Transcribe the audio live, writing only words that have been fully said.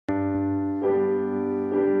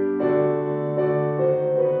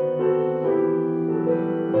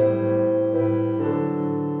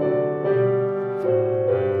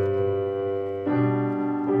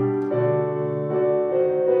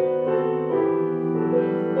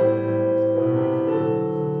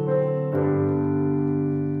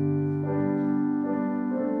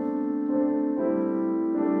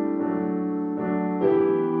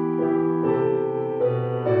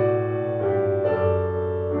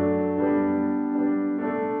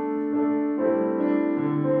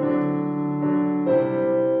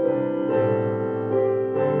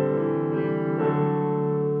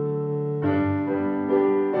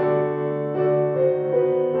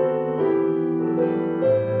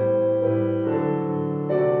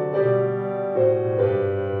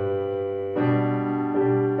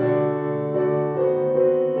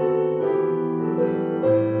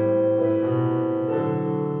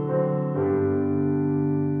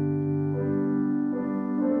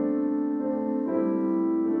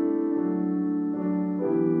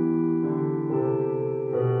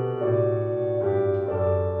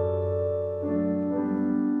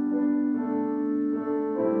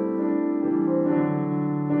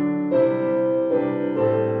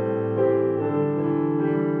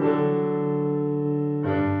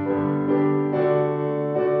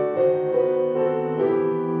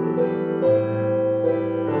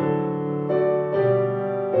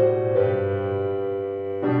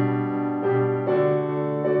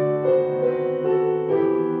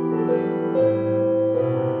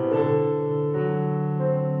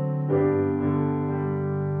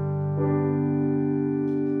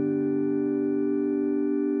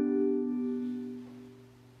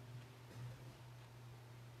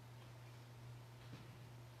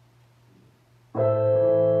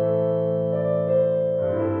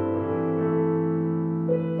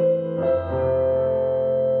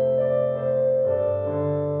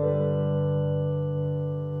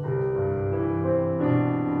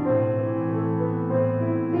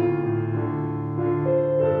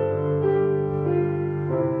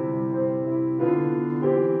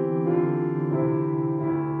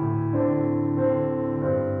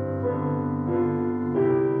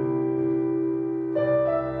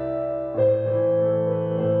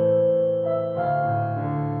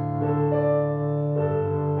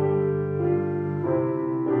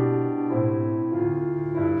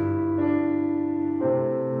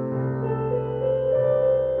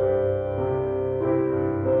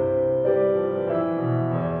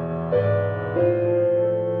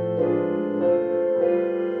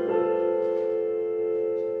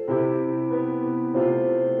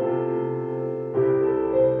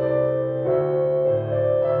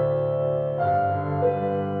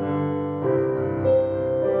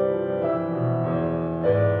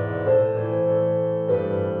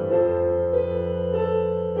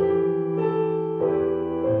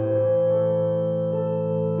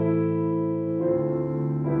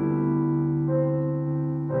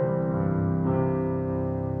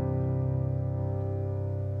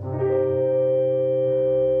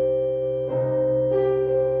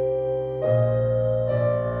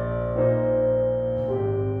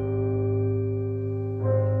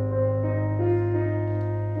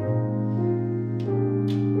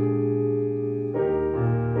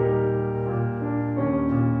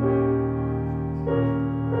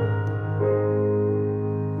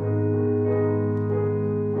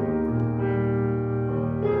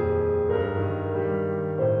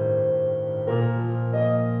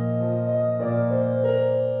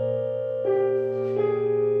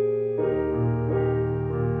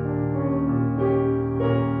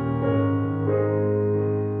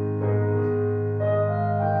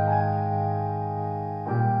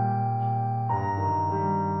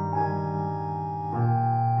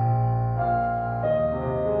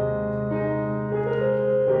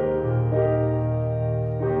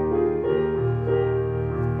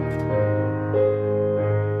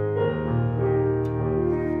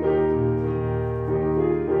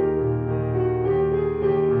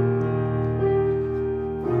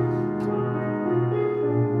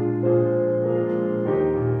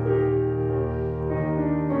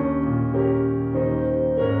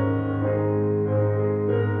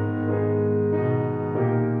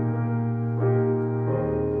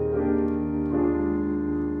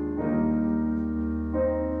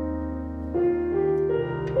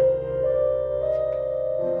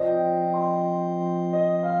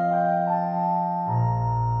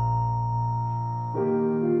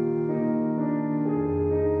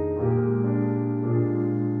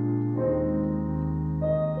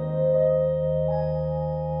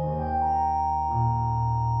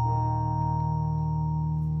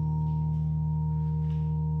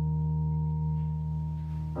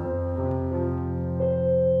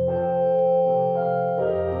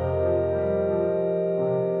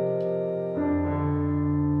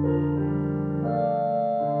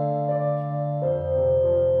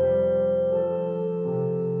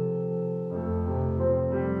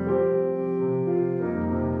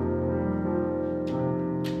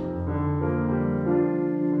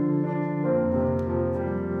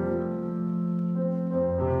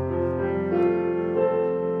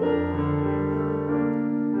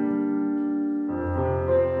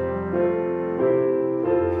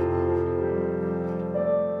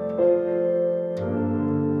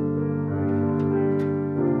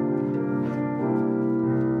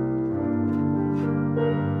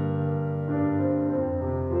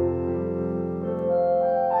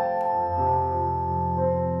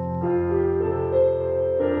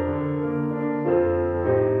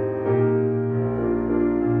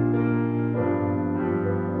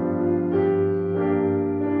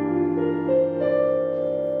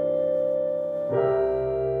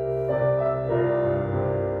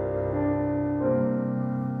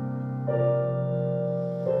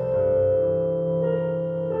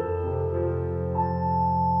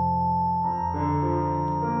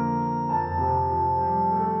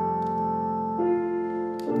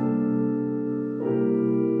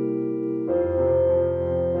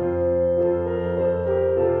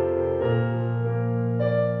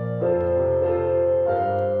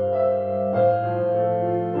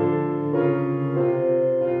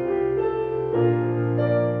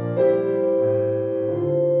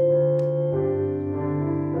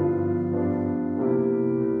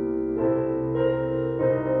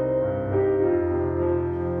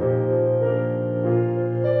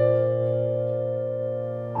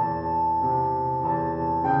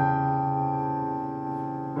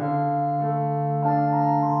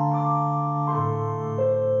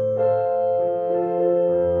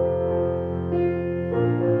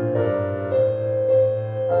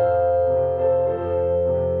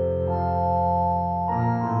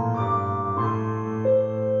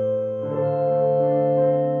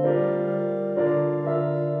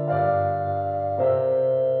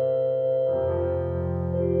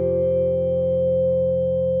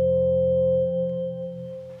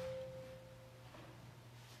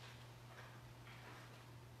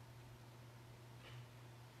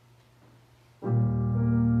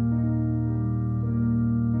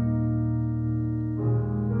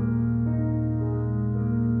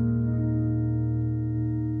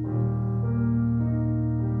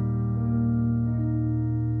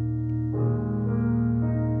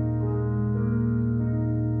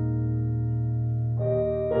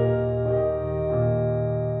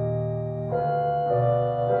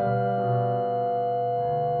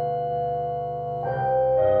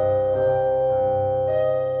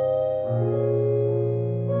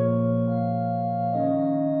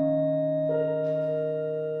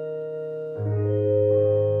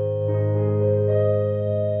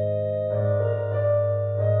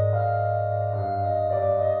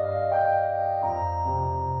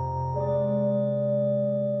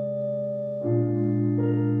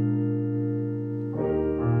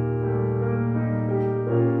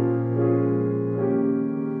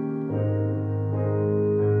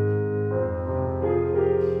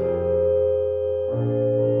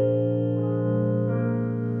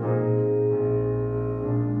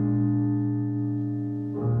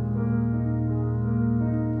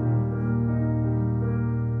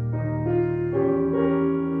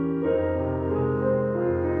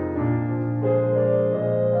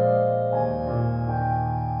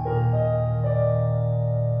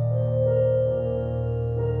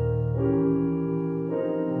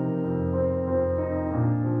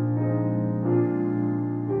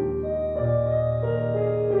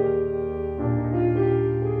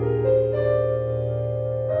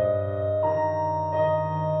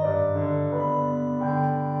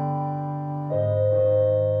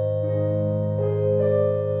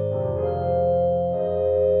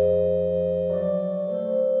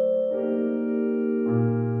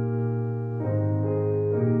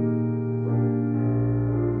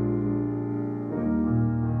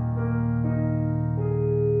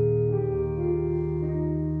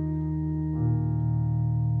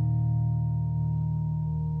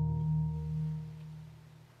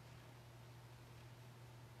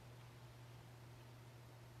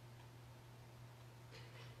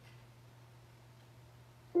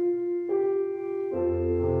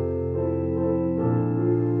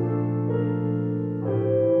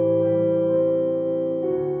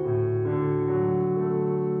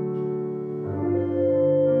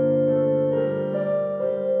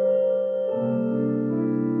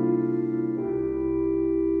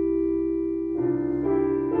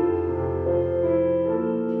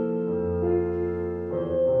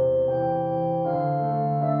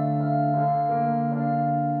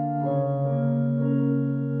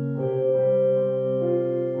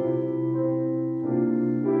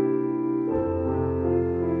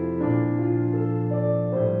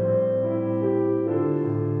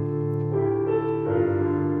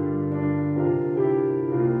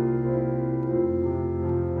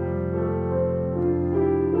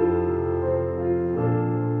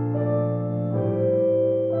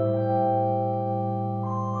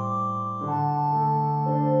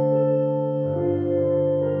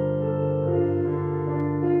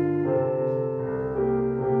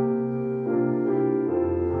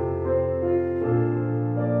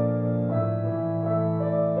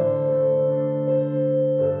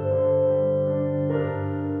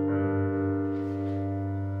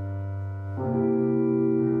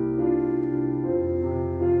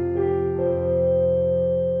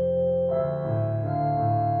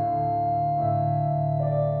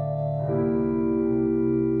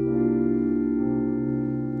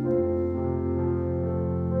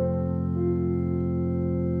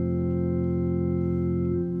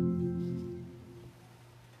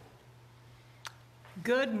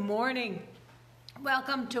Good morning.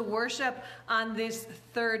 Welcome to worship on this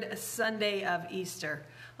third Sunday of Easter.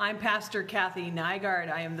 I'm Pastor Kathy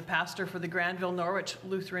Nygaard. I am the pastor for the Granville Norwich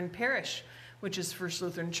Lutheran Parish, which is First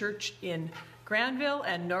Lutheran Church in Granville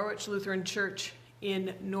and Norwich Lutheran Church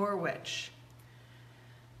in Norwich.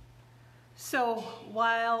 So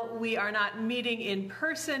while we are not meeting in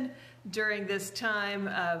person during this time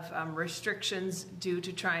of restrictions due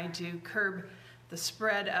to trying to curb the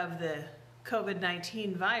spread of the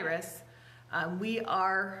COVID-19 virus, we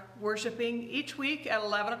are worshiping each week at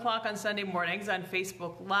 11 o'clock on Sunday mornings on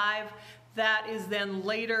Facebook Live. That is then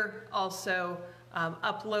later also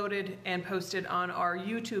uploaded and posted on our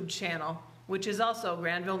YouTube channel, which is also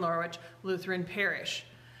Granville Norwich Lutheran Parish.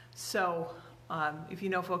 So if you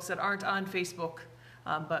know folks that aren't on Facebook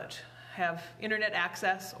but have internet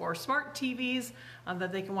access or smart TVs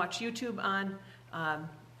that they can watch YouTube on,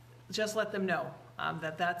 just let them know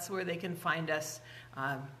that that's where they can find us.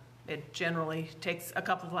 It generally takes a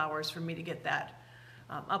couple of hours for me to get that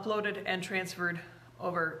uploaded and transferred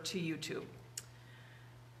over to YouTube.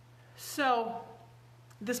 So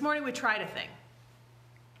this morning we tried a thing.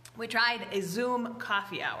 We tried a Zoom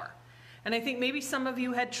coffee hour. And I think maybe some of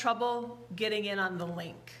you had trouble getting in on the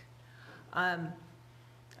link. I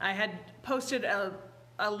had posted a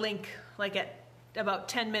link like at about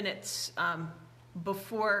 10 minutes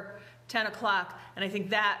before 10 o'clock, and I think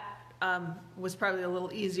that was probably a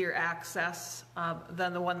little easier access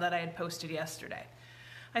than the one that I had posted yesterday.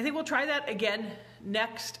 I think we'll try that again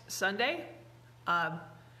next Sunday.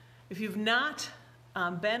 If you've not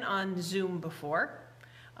been on Zoom before,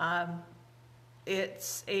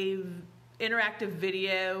 it's a interactive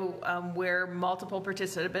video where multiple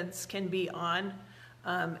participants can be on,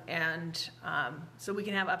 so we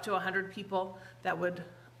can have up to 100 people that would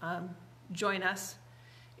join us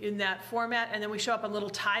in that format, and then we show up on little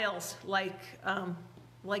tiles like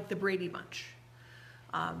the Brady Bunch.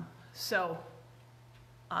 But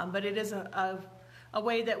it is a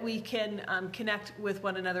way that we can connect with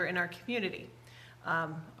one another in our community,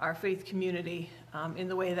 our faith community, in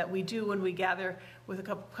the way that we do when we gather with a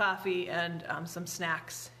cup of coffee and some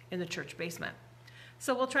snacks in the church basement.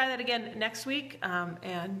 So we'll try that again next week,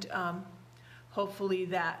 and hopefully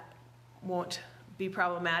that won't be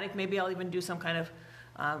problematic. Maybe I'll even do some kind of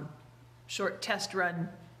short test run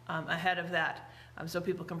ahead of that, so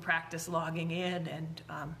people can practice logging in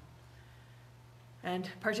and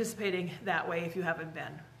participating that way if you haven't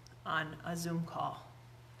been on a Zoom call.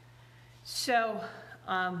 So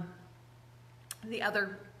the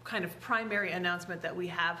other kind of primary announcement that we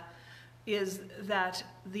have is that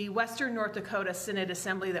the Western North Dakota Synod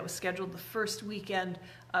Assembly that was scheduled the first weekend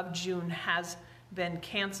of June has been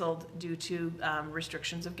canceled due to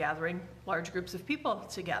restrictions of gathering large groups of people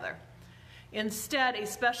together. Instead, a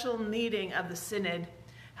special meeting of the Synod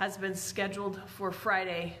has been scheduled for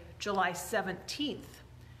Friday, July 17th,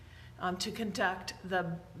 to conduct the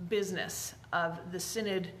business of the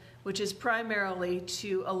Synod, which is primarily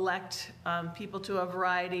to elect people to a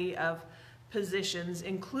variety of positions,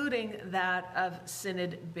 including that of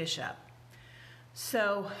Synod Bishop.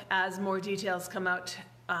 So as more details come out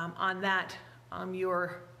on that,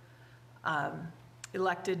 your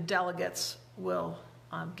elected delegates will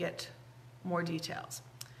get more details.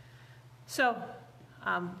 So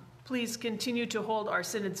please continue to hold our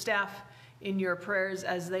Synod staff in your prayers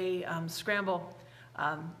as they scramble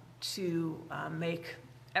to make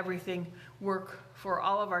everything work for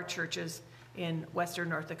all of our churches in Western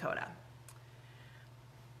North Dakota.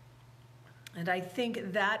 And I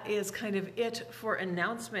think that is kind of it for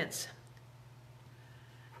announcements.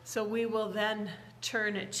 So we will then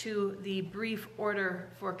turn to the brief order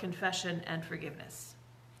for confession and forgiveness.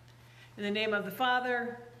 In the name of the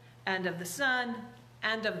Father, and of the Son,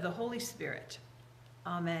 and of the Holy Spirit.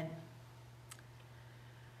 Amen.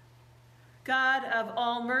 God of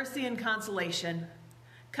all mercy and consolation,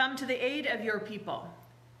 come to the aid of your people,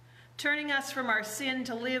 turning us from our sin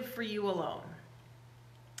to live for you alone.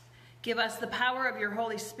 Give us the power of your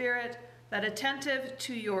Holy Spirit, that attentive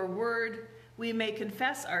to your word, we may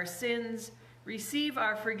confess our sins, receive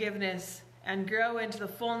our forgiveness, and grow into the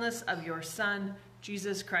fullness of your Son,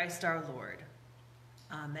 Jesus Christ our Lord.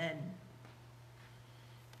 Amen.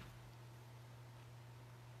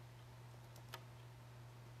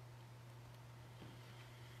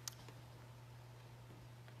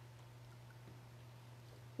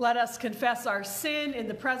 Let us confess our sin in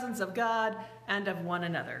the presence of God and of one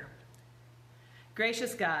another.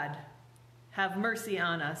 Gracious God, have mercy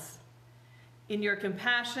on us. In your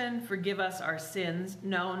compassion, forgive us our sins,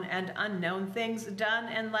 known and unknown, things done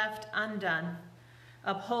and left undone.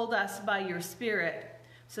 Uphold us by your Spirit,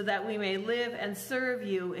 so that we may live and serve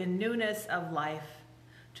you in newness of life,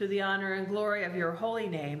 to the honor and glory of your holy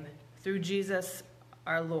name, through Jesus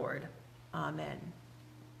our Lord. Amen.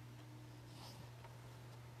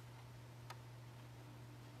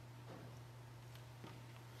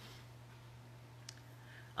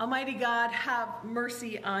 Almighty God, have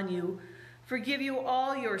mercy on you. Forgive you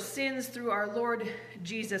all your sins through our Lord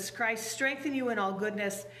Jesus Christ. Strengthen you in all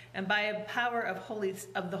goodness, and by a power of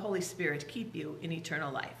the Holy Spirit, keep you in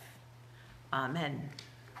eternal life. Amen.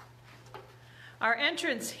 Our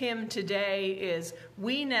entrance hymn today is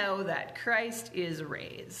 "We Know That Christ is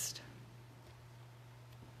Raised."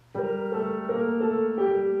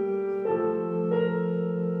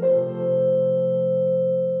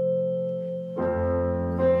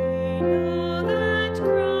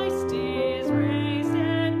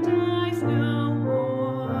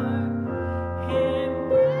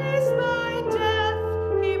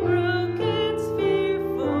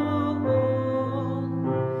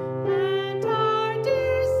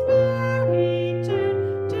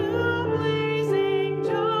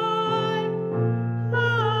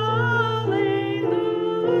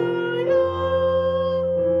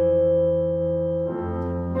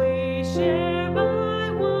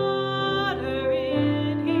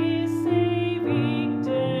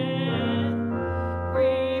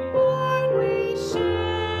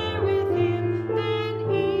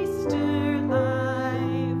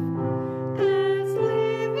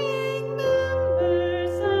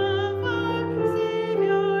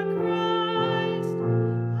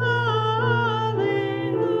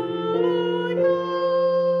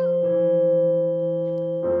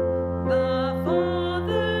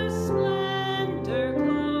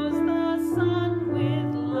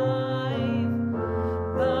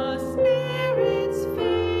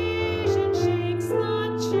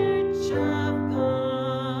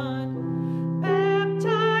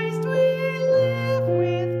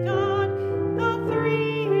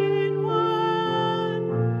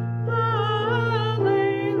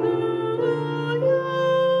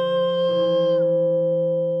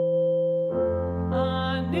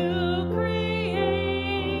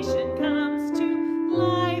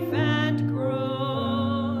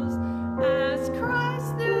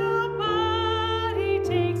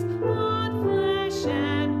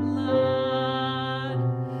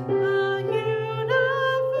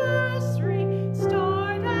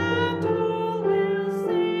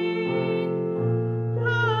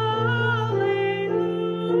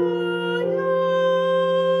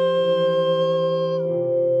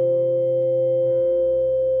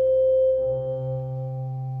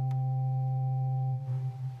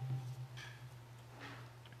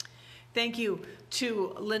 Thank you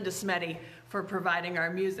to Linda Smetty for providing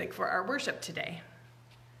our music for our worship today.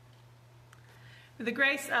 May the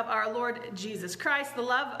grace of our Lord Jesus Christ, the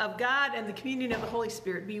love of God, and the communion of the Holy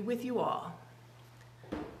Spirit be with you all.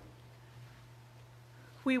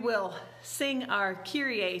 We will sing our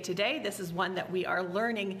Kyrie today. This is one that we are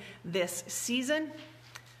learning this season.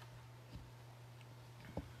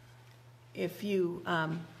 If you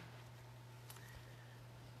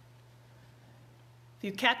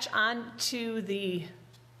catch on to the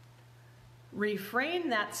refrain,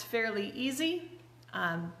 that's fairly easy,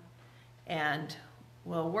 and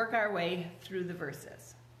we'll work our way through the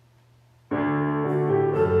verses.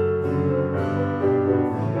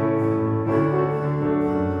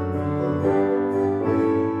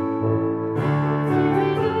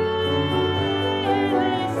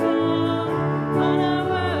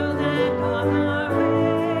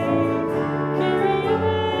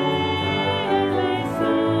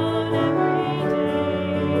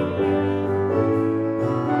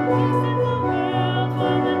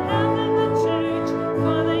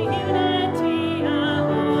 For the unity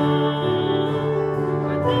of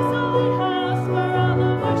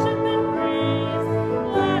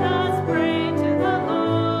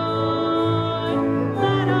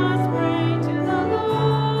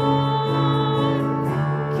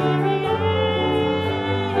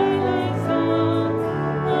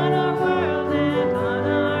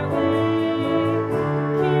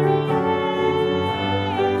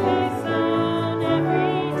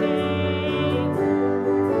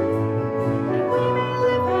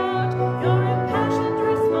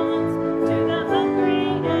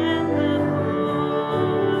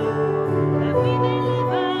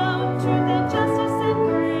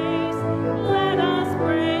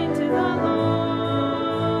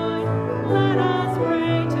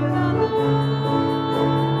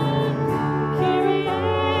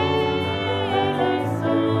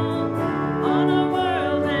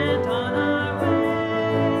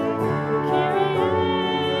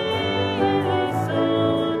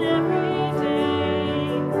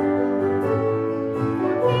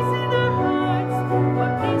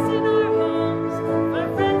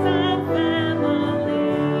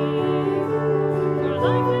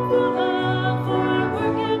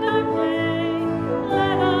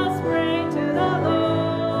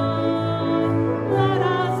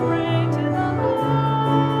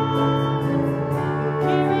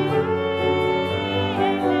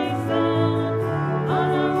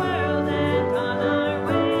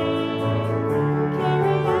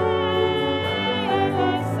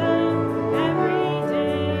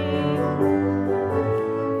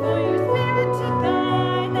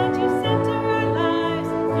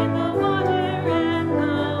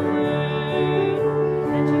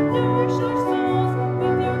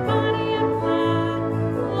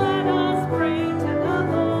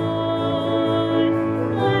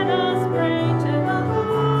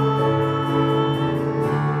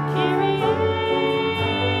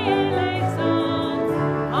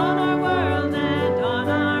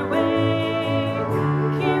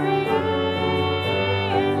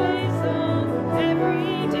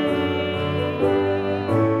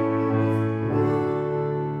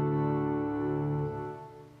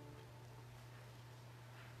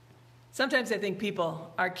Sometimes I think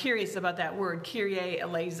people are curious about that word, Kyrie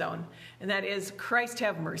eleison, and that is Christ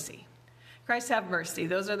have mercy. Christ have mercy.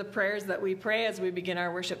 Those are the prayers that we pray as we begin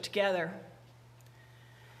our worship together.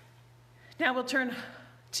 Now we'll turn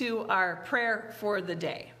to our prayer for the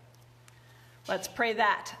day. Let's pray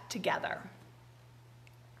that together.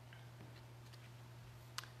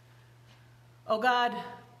 O God,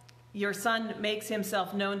 your Son makes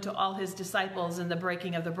himself known to all his disciples in the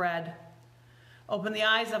breaking of the bread. Open the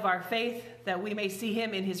eyes of our faith that we may see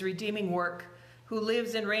him in his redeeming work, who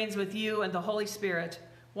lives and reigns with you and the Holy Spirit,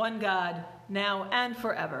 one God, now and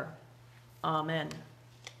forever. Amen.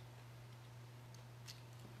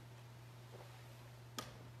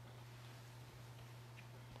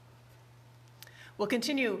 We'll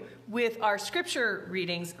continue with our scripture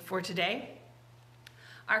readings for today.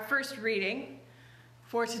 Our first reading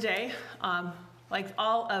for today, like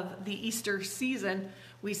all of the Easter season,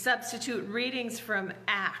 we substitute readings from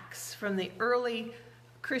Acts, from the early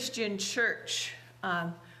Christian church,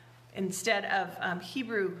 instead of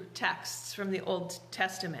Hebrew texts from the Old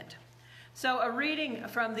Testament. So a reading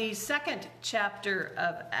from the second chapter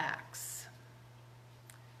of Acts.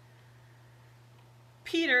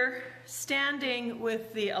 Peter, standing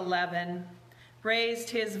with the 11,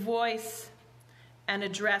 raised his voice and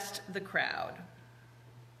addressed the crowd.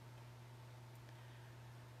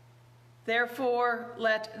 Therefore,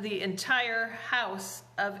 let the entire house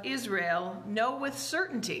of Israel know with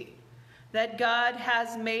certainty that God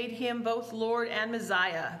has made him both Lord and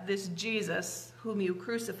Messiah, this Jesus whom you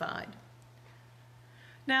crucified.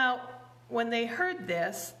 Now, when they heard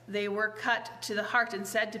this, they were cut to the heart and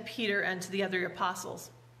said to Peter and to the other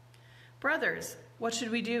apostles, "Brothers, what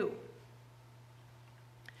should we do?"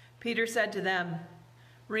 Peter said to them,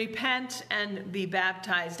 "Repent and be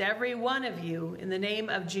baptized, every one of you, in the name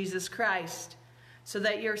of Jesus Christ, so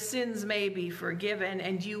that your sins may be forgiven,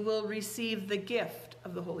 and you will receive the gift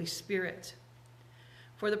of the Holy Spirit.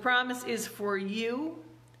 For the promise is for you,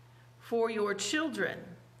 for your children,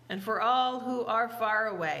 and for all who are far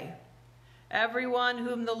away, everyone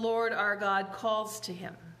whom the Lord our God calls to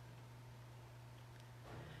him."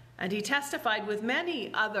 And he testified with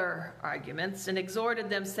many other arguments and exhorted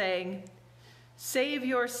them, saying, "Save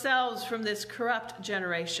yourselves from this corrupt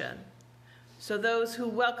generation." So those who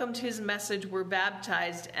welcomed his message were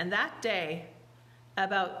baptized, and that day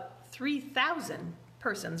about 3,000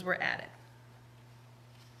 persons were added.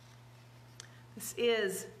 This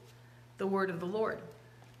is the word of the Lord.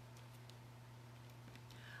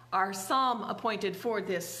 Our psalm appointed for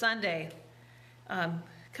this Sunday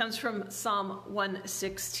comes from Psalm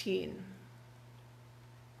 116.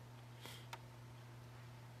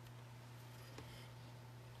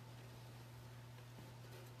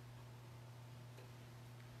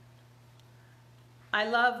 I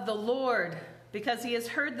love the Lord because he has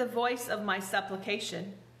heard the voice of my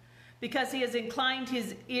supplication, because he has inclined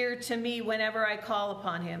his ear to me whenever I call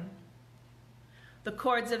upon him. The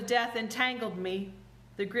cords of death entangled me.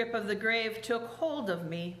 The grip of the grave took hold of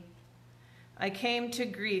me. I came to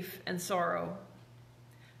grief and sorrow.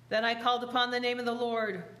 Then I called upon the name of the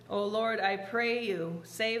Lord. O Lord, I pray you,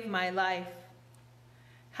 save my life.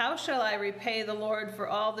 How shall I repay the Lord for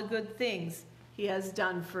all the good things he has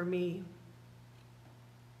done for me?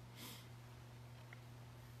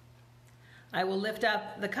 I will lift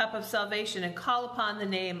up the cup of salvation and call upon the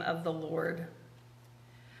name of the Lord.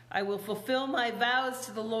 I will fulfill my vows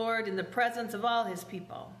to the Lord in the presence of all his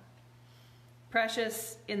people.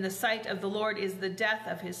 Precious in the sight of the Lord is the death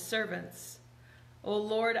of his servants. O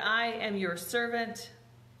Lord, I am your servant.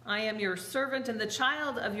 I am your servant and the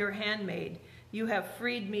child of your handmaid. You have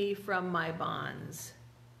freed me from my bonds.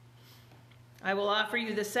 I will offer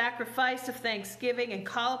you the sacrifice of thanksgiving and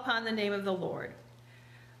call upon the name of the Lord.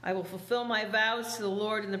 I will fulfill my vows to the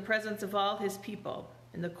Lord in the presence of all his people,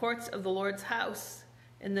 in the courts of the Lord's house,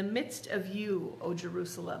 in the midst of you, O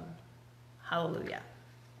Jerusalem. Hallelujah.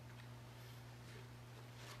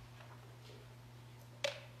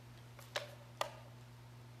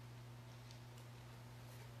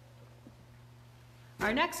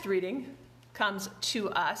 Our next reading comes to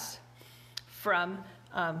us from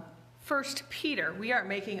 1 Peter. We are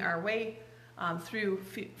making our way through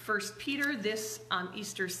 1 Peter this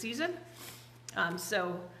Easter season.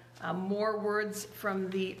 More words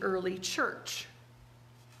from the early church.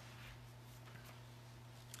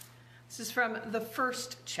 This is from the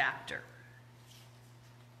first chapter.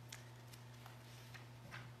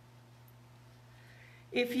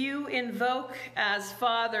 If you invoke as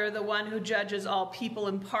Father the one who judges all people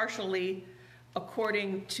impartially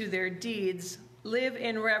according to their deeds, live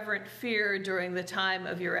in reverent fear during the time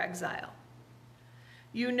of your exile.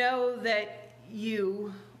 You know that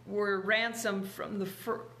you, were ransomed from the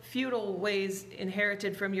feudal ways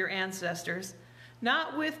inherited from your ancestors,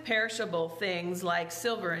 not with perishable things like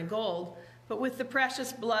silver and gold, but with the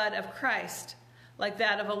precious blood of Christ, like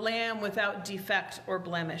that of a lamb without defect or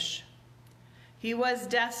blemish. He was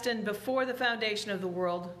destined before the foundation of the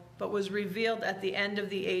world, but was revealed at the end of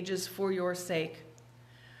the ages for your sake.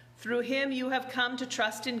 Through him you have come to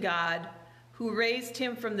trust in God, who raised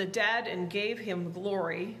him from the dead and gave him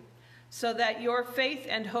glory, so that your faith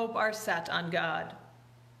and hope are set on God.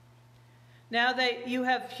 Now that you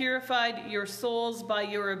have purified your souls by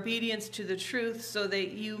your obedience to the truth, so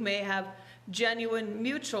that you may have genuine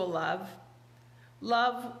mutual love,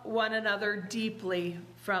 love one another deeply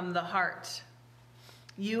from the heart.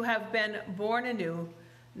 You have been born anew,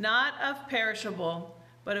 not of perishable,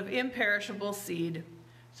 but of imperishable seed,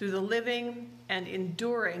 through the living and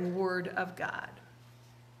enduring word of God.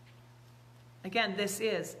 Again, this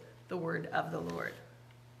is the word of the Lord.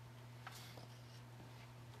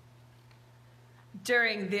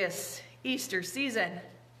 During this Easter season,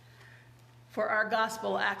 for our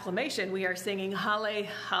gospel acclamation, we are singing Halle,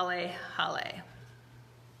 Halle, Halle.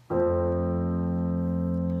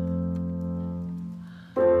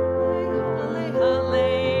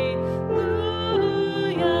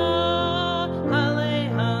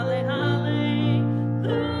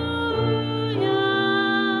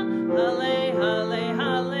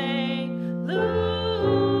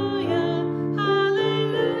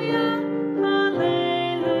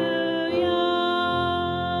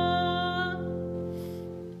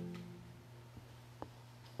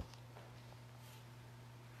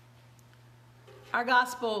 Our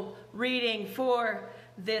gospel reading for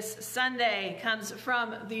this Sunday comes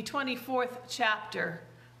from the 24th chapter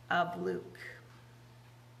of Luke.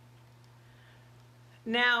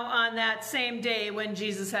 Now, on that same day when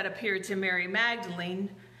Jesus had appeared to Mary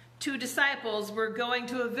Magdalene, 2 disciples were going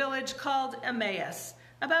to a village called Emmaus,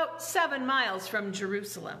 about 7 miles from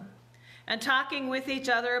Jerusalem, and talking with each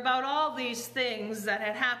other about all these things that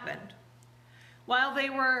had happened. While they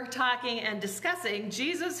were talking and discussing,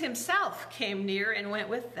 Jesus himself came near and went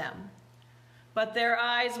with them. But their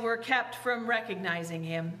eyes were kept from recognizing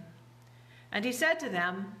him. And he said to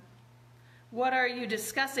them, "What are you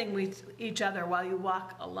discussing with each other while you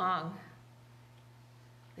walk along?"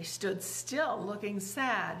 They stood still, looking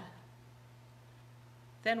sad.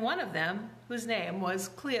 Then one of them, whose name was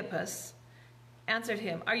Cleopas, answered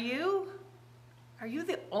him, Are you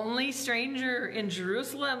the only stranger in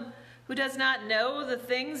Jerusalem who does not know the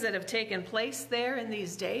things that have taken place there in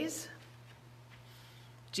these days?"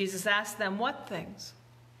 Jesus asked them, "What things?"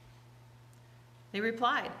 They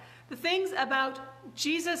replied, "The things about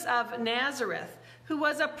Jesus of Nazareth, who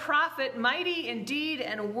was a prophet, mighty in deed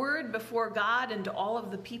and word before God and all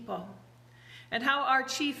of the people, and how our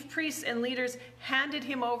chief priests and leaders handed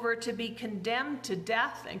him over to be condemned to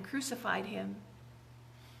death and crucified him.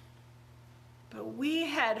 But we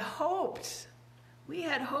had hoped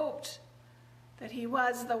that he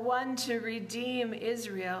was the one to redeem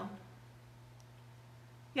Israel.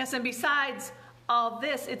 Yes, and besides all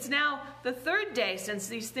this, it's now the 3rd day since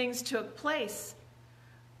these things took place.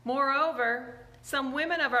 Moreover, some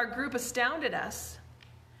women of our group astounded us.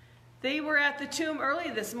 They were at the tomb early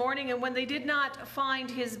this morning, and when they did not find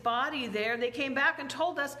his body there, they came back and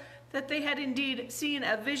told us that they had indeed seen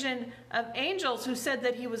a vision of angels who said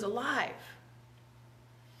that he was alive.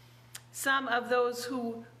 Some of those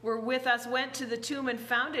who were with us went to the tomb and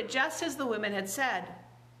found it just as the women had said,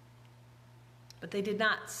 but they did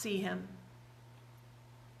not see him."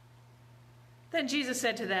 Then Jesus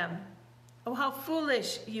said to them, "Oh, how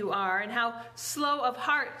foolish you are, and how slow of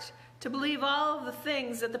heart to believe all the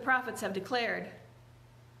things that the prophets have declared.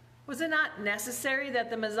 Was it not necessary that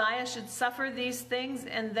the Messiah should suffer these things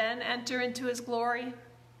and then enter into his glory?"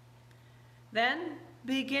 Then,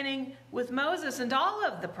 beginning with Moses and all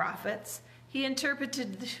of the prophets, he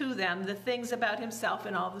interpreted to them the things about himself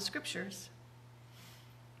in all the scriptures.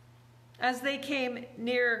 As they came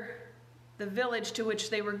near the village to which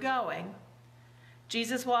they were going,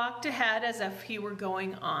 Jesus walked ahead as if he were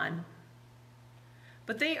going on.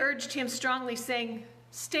 But they urged him strongly, saying,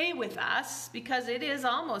 "Stay with us, because it is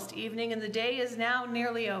almost evening and the day is now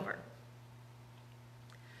nearly over."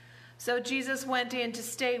 So Jesus went in to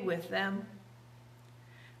stay with them.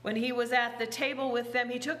 When he was at the table with them,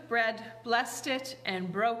 he took bread, blessed it,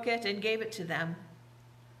 and broke it, and gave it to them.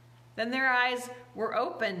 Then their eyes were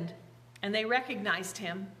opened, and they recognized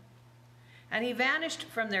him, and he vanished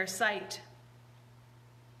from their sight.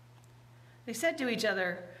 They said to each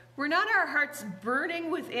other, "Were not our hearts burning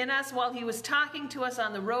within us while he was talking to us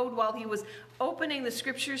on the road, while he was opening the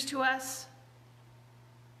scriptures to us?"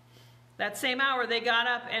 That same hour they got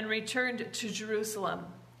up and returned to Jerusalem.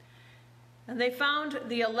 And they found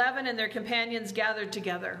the 11 and their companions gathered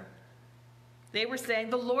together. They were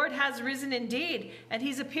saying, "The Lord has risen indeed, and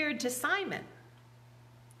he's appeared to Simon."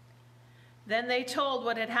 Then they told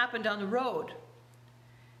what had happened on the road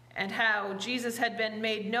and how Jesus had been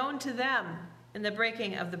made known to them in the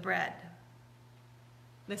breaking of the bread.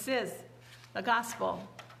 This is the gospel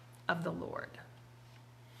of the Lord.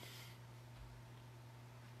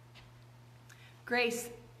 Grace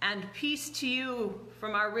and peace to you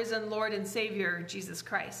from our risen Lord and Savior, Jesus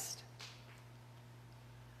Christ.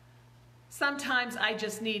 Sometimes I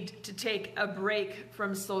just need to take a break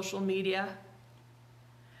from social media.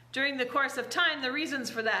 During the course of time, the reasons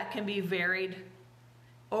for that can be varied.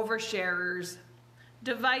 Oversharers,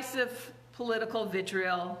 divisive political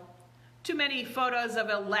vitriol, too many photos of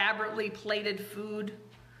elaborately plated food,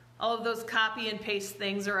 all of those copy and paste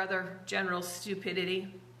things or other general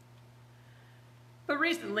stupidity. But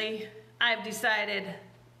recently, I've decided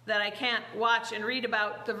that I can't watch and read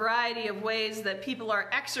about the variety of ways that people are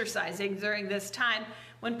exercising during this time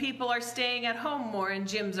when people are staying at home more and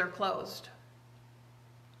gyms are closed.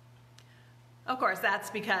 Of course, that's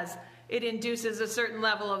because it induces a certain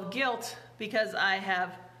level of guilt because I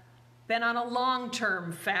have been on a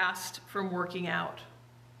long-term fast from working out.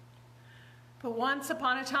 But once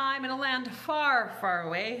upon a time in a land far, far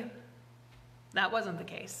away, that wasn't the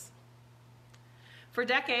case. For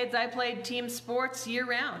decades, I played team sports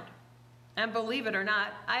year-round. And believe it or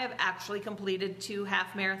not, I have actually completed 2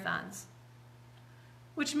 half marathons.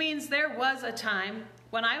 Which means there was a time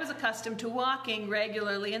when I was accustomed to walking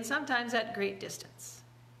regularly and sometimes at great distance.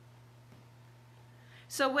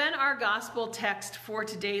 So when our gospel text for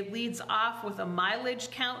today leads off with a mileage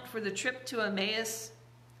count for the trip to Emmaus,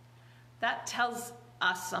 that tells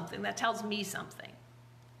us something, that tells me something.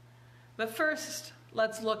 But first,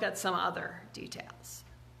 let's look at some other details.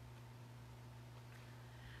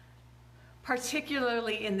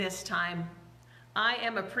 Particularly in this time, I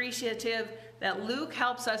am appreciative that Luke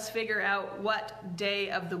helps us figure out what day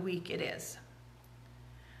of the week it is.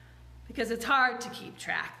 Because it's hard to keep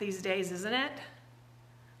track these days, isn't it?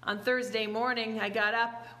 On Thursday morning, I got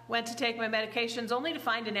up, went to take my medications, only to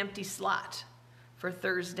find an empty slot for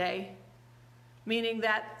Thursday, meaning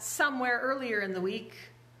that somewhere earlier in the week,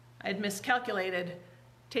 I'd miscalculated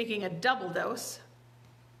taking a double dose.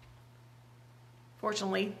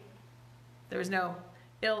 Fortunately, there was no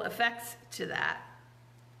ill effects to that.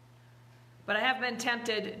 But I have been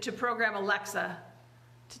tempted to program Alexa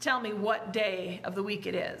to tell me what day of the week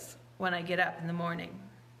it is when I get up in the morning.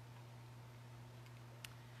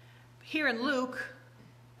 Here in Luke,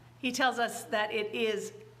 he tells us that it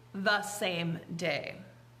is the same day,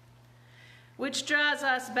 which draws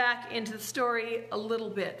us back into the story a little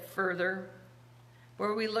bit further,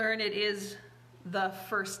 where we learn it is the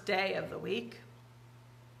first day of the week,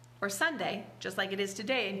 or Sunday, just like it is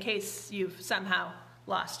today, in case you've somehow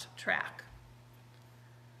lost track.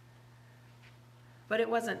 But it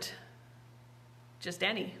wasn't just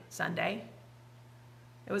any Sunday.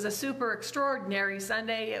 It was a super extraordinary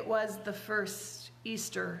Sunday. It was the first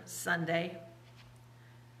Easter Sunday,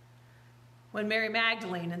 when Mary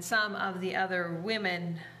Magdalene and some of the other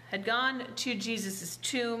women had gone to Jesus'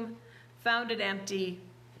 tomb, found it empty,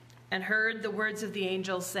 and heard the words of the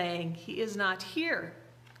angel saying, "He is not here,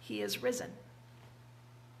 he is risen."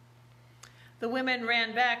 The women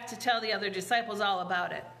ran back to tell the other disciples all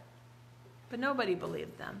about it, but nobody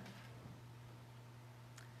believed them.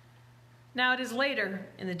 Now it is later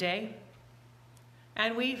in the day,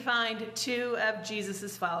 and we find 2 of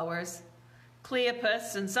Jesus' followers,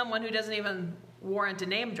 Cleopas and someone who doesn't even warrant a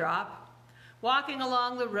name drop, walking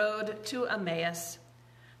along the road to Emmaus,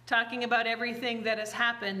 talking about everything that has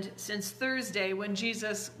happened since Thursday when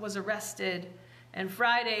Jesus was arrested, and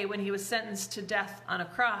Friday when he was sentenced to death on a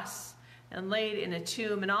cross and laid in a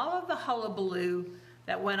tomb, and all of the hullabaloo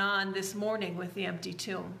that went on this morning with the empty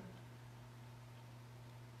tomb.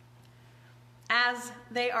 As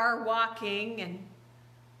they are walking and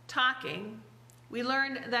talking, we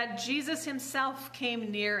learn that Jesus himself came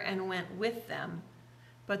near and went with them,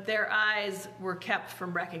 but their eyes were kept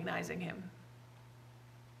from recognizing him.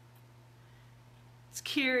 It's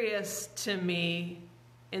curious to me,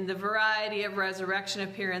 in the variety of resurrection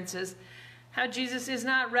appearances, how Jesus is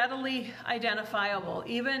not readily identifiable,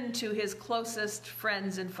 even to his closest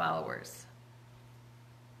friends and followers.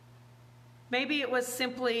 Maybe it was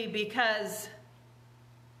simply because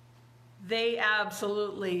they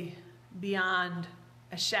absolutely, beyond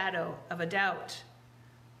a shadow of a doubt,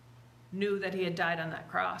 knew that he had died on that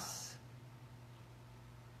cross.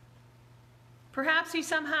 Perhaps he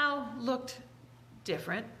somehow looked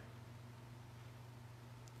different.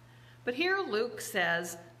 But here Luke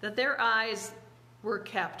says that their eyes were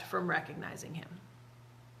kept from recognizing him.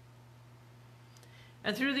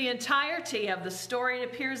 And through the entirety of the story, it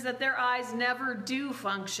appears that their eyes never do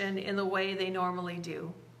function in the way they normally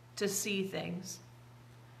do, to see things.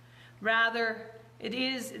 Rather, it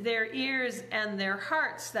is their ears and their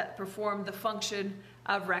hearts that perform the function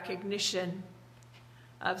of recognition,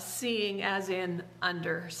 of seeing as in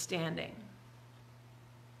understanding.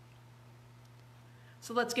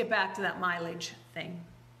 So let's get back to that mileage thing.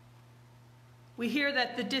 We hear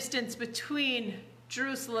that the distance between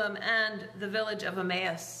Jerusalem and the village of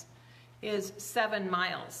Emmaus is 7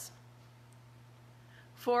 miles.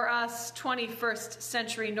 For us 21st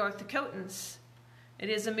century North Dakotans, it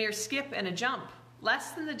is a mere skip and a jump,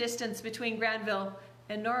 less than the distance between Granville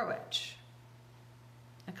and Norwich.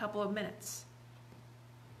 A couple of minutes.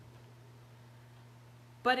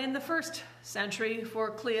 But in the first century,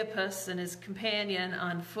 for Cleopas and his companion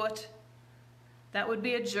on foot, that would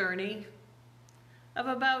be a journey of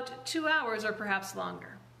about 2 hours or perhaps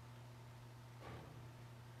longer.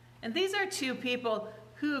 And these are two people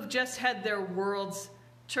who have just had their worlds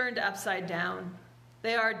turned upside down.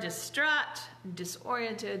 They are distraught,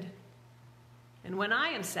 disoriented, and when I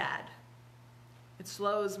am sad, it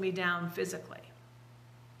slows me down physically.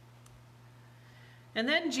 And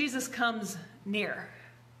then Jesus comes near.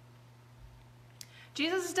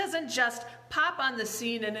 Jesus doesn't just pop on the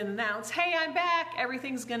scene and announce, "Hey, I'm back,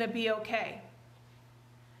 everything's gonna be okay."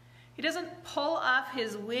 He doesn't pull off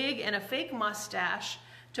his wig and a fake mustache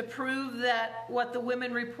to prove that what the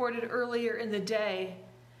women reported earlier in the day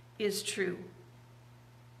is true.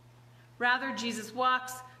 Rather, Jesus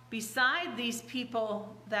walks beside these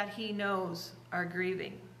people that he knows are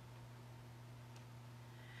grieving.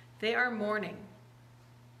 They are mourning.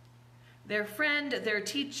 Their friend, their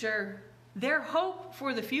teacher, their hope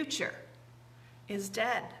for the future is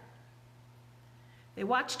dead. They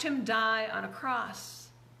watched him die on a cross.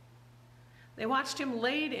 They watched him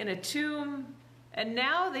laid in a tomb, and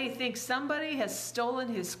now they think somebody has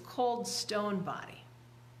stolen his cold stone body.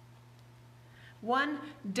 One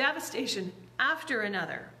devastation after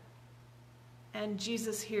another, and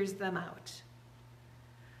Jesus hears them out.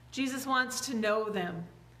 Jesus wants to know them,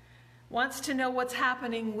 wants to know what's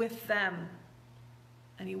happening with them,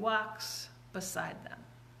 and he walks beside them.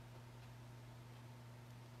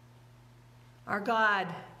 Our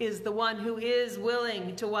God is the one who is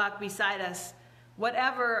willing to walk beside us,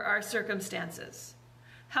 whatever our circumstances,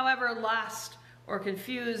 however lost or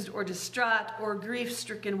confused or distraught or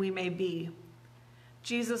grief-stricken we may be.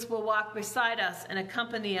 Jesus will walk beside us and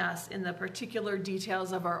accompany us in the particular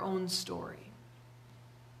details of our own story.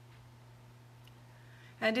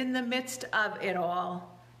 And in the midst of it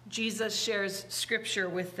all, Jesus shares scripture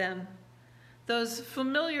with them. Those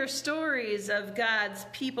familiar stories of God's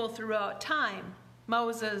people throughout time,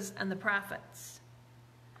 Moses and the prophets.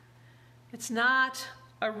 It's not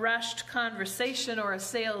a rushed conversation or a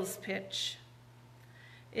sales pitch.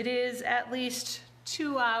 It is at least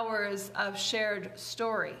 2 hours of shared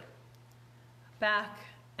story, back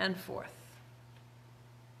and forth.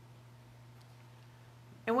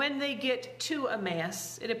 And when they get to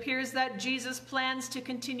Emmaus, it appears that Jesus plans to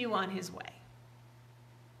continue on his way.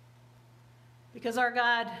 Because our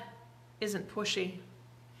God isn't pushy.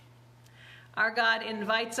 Our God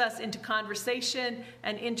invites us into conversation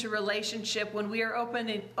and into relationship when we are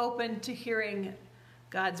open to hearing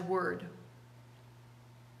God's word.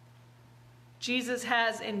 Jesus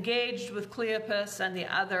has engaged with Cleopas and the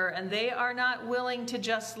other, and they are not willing to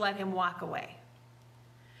just let him walk away.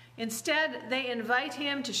 Instead, they invite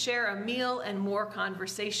him to share a meal and more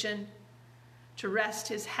conversation, to rest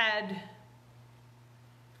his head.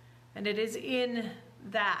 And it is in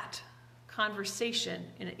that conversation,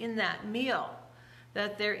 in that meal,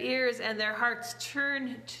 that their ears and their hearts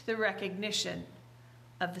turn to the recognition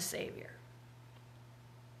of the Savior.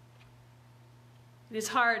 It is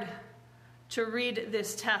hard to read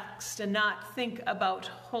this text and not think about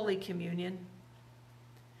Holy Communion.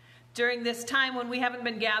 During this time when we haven't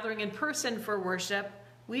been gathering in person for worship,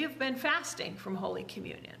 we have been fasting from Holy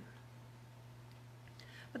Communion.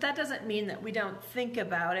 But that doesn't mean that we don't think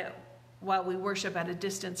about it while we worship at a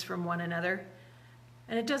distance from one another.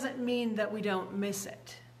 And it doesn't mean that we don't miss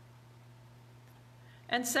it.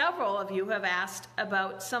 And several of you have asked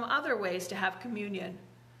about some other ways to have communion,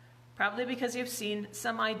 probably because you've seen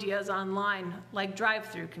some ideas online, like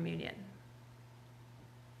drive-through communion.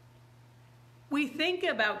 We think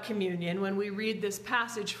about communion when we read this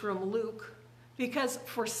passage from Luke, because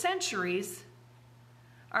for centuries,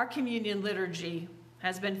 our communion liturgy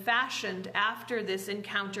has been fashioned after this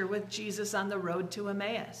encounter with Jesus on the road to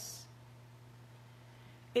Emmaus.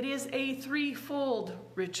 It is a threefold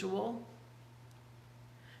ritual.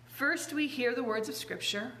 First, we hear the words of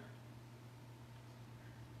Scripture.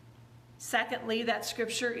 Secondly, that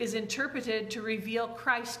Scripture is interpreted to reveal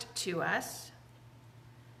Christ to us.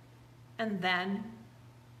 And then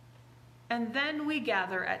we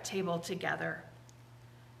gather at table together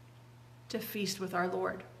to feast with our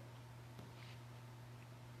Lord.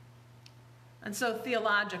 And so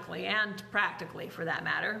theologically and practically, for that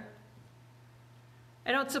matter,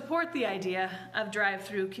 I don't support the idea of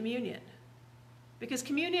drive-through communion, because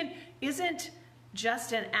communion isn't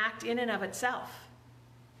just an act in and of itself.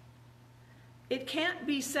 It can't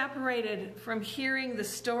be separated from hearing the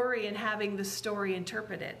story and having the story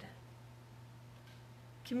interpreted.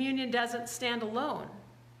 Communion doesn't stand alone.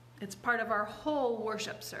 It's part of our whole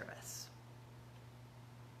worship service.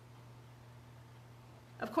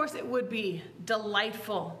 Of course, it would be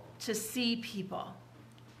delightful to see people,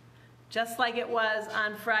 just like it was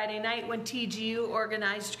on Friday night when TGU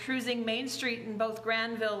organized cruising Main Street in both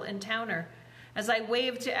Granville and Towner, as I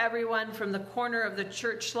waved to everyone from the corner of the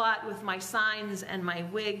church lot with my signs and my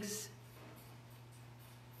wigs.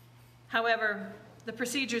 However, the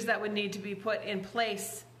procedures that would need to be put in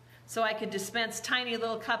place so I could dispense tiny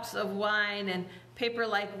little cups of wine and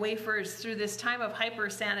paper-like wafers through this time of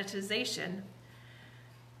hyper-sanitization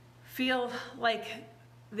feel like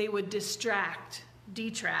they would detract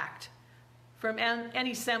from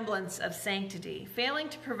any semblance of sanctity, failing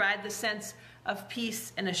to provide the sense of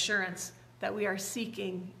peace and assurance that we are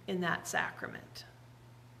seeking in that sacrament.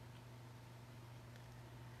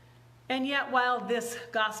 And yet, while this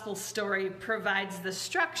gospel story provides the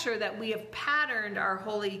structure that we have patterned our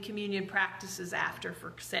Holy Communion practices after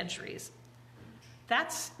for centuries,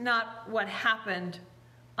 that's not what happened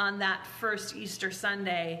on that first Easter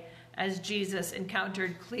Sunday as Jesus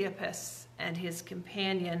encountered Cleopas and his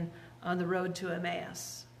companion on the road to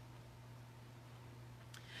Emmaus.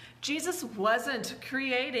 Jesus wasn't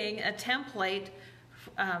creating a template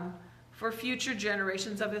for future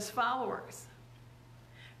generations of his followers.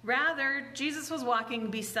 Rather, Jesus was walking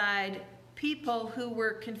beside people who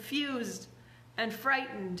were confused and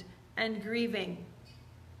frightened and grieving.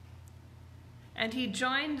 And he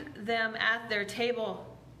joined them at their table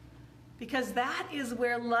because that is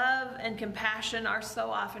where love and compassion are so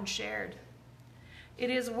often shared. It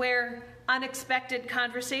is where unexpected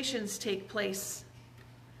conversations take place.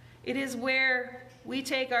 It is where we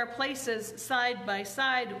take our places side by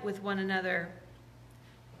side with one another.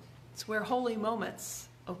 It's where holy moments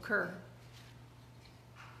occur.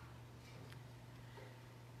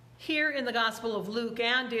 Here in the Gospel of Luke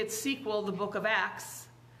and its sequel, the book of Acts,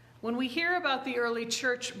 when we hear about the early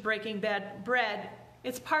church breaking bread,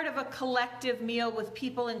 it's part of a collective meal with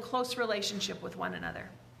people in close relationship with one another.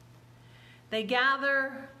 They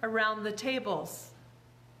gather around the tables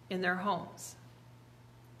in their homes.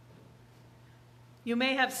 You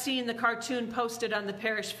may have seen the cartoon posted on the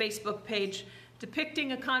parish Facebook page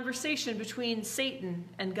depicting a conversation between Satan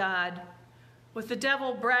and God, with the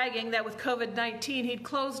devil bragging that with COVID-19 he'd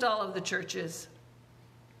closed all of the churches,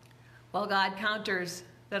 while God counters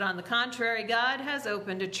that on the contrary, God has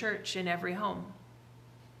opened a church in every home.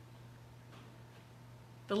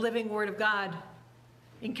 The living Word of God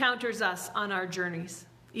encounters us on our journeys,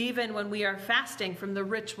 even when we are fasting from the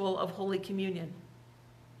ritual of Holy Communion.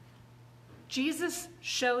 Jesus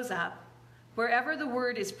shows up wherever the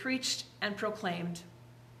word is preached and proclaimed,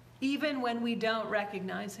 even when we don't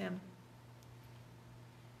recognize him.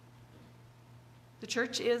 The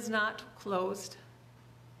church is not closed.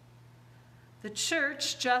 The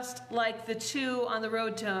church, just like the two on the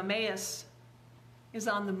road to Emmaus, is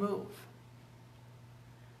on the move.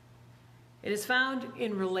 It is found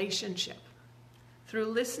in relationship, through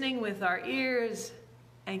listening with our ears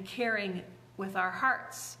and caring with our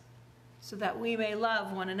hearts, so that we may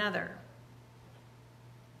love one another.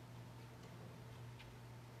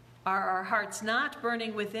 Are our hearts not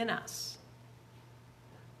burning within us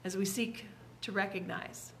as we seek to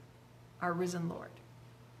recognize our risen Lord?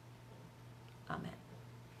 Amen.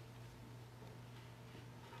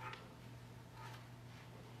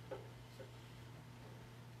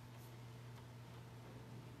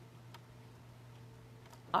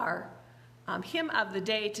 Our hymn of the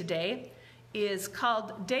day today is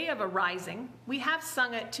called Day of Arising. We have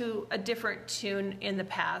sung it to a different tune in the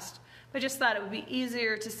past, but I just thought it would be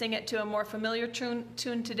easier to sing it to a more familiar tune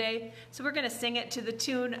today. So we're going to sing it to the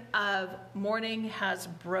tune of Morning Has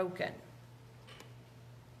Broken.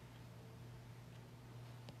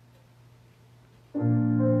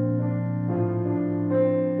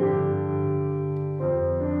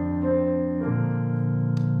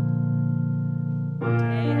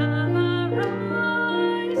 Day of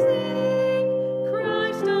arising.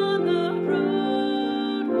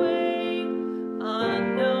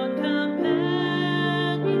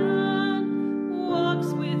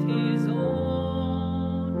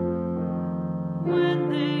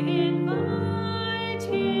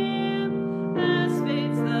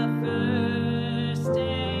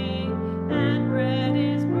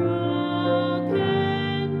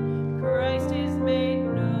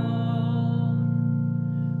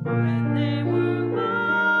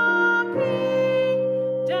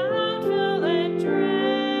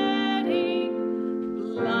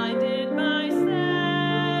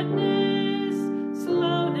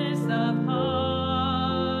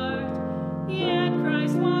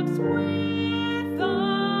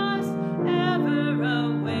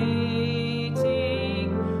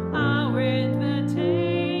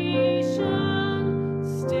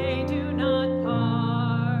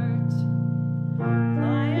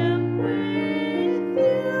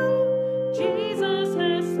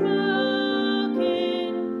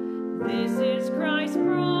 is Christ's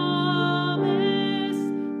promise.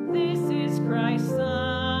 This is Christ's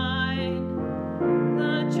sign.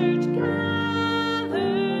 The church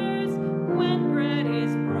gathers when bread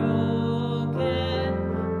is broken.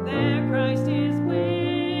 There Christ is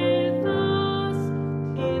with us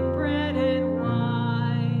in bread and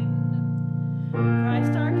wine.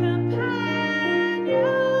 Christ our companion,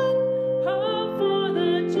 hope for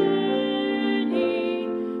the journey,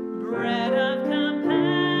 bread of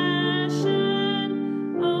compassion,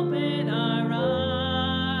 open our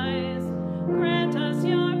eyes, grant us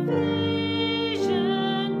your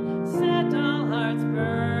vision, set all hearts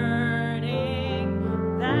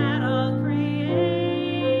burning, that all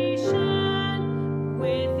creation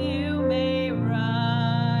with you may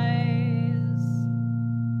rise.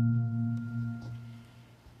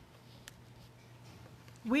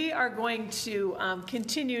 We are going to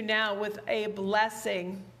continue now with a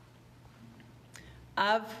blessing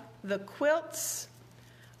of the quilts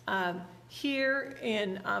here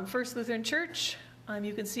in First Lutheran Church.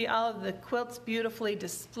 You can see all of the quilts beautifully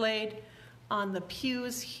displayed on the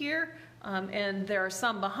pews here, and there are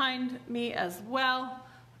some behind me as well,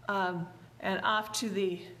 and off to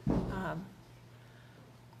the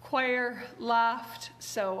choir loft.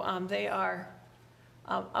 So they are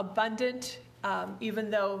abundant, even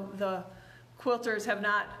though the quilters have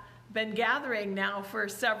not been gathering now for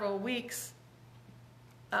several weeks.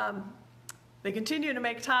 They continue to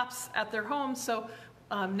make tops at their homes, so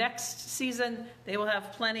next season they will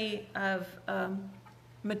have plenty of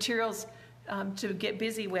materials to get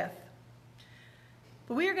busy with.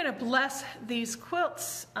 But we are going to bless these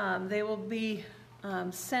quilts. They will be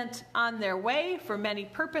sent on their way for many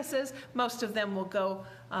purposes. Most of them will go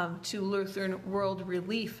to Lutheran World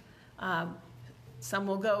Relief. Some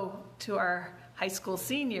will go to our high school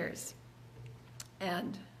seniors.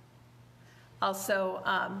 And also,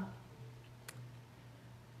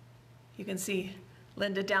 you can see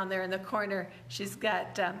Linda down there in the corner. She's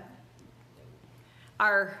got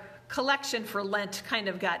our collection for Lent kind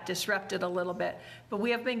of got disrupted a little bit, but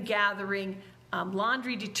we have been gathering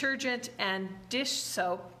laundry detergent and dish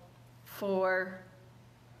soap for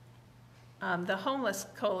the Homeless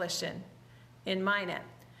Coalition in Minot.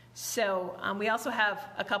 So we also have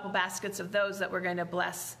a couple baskets of those that we're going to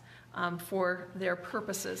bless for their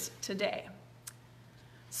purposes today.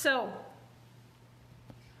 So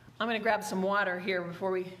I'm going to grab some water here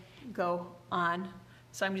before we go on.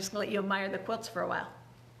 So I'm just going to let you admire the quilts for a while.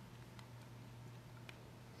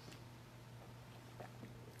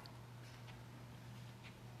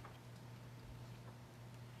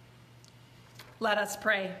 Let us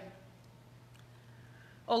pray.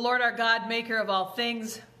 O Lord our God, maker of all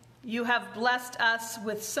things, you have blessed us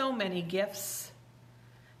with so many gifts.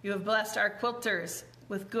 You have blessed our quilters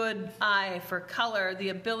with good eye for color, the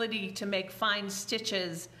ability to make fine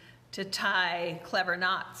stitches, to tie clever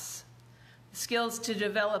knots, the skills to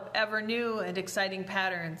develop ever new and exciting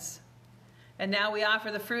patterns. And now we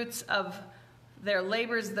offer the fruits of their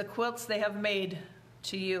labors, the quilts they have made,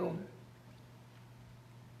 to you.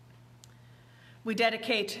 We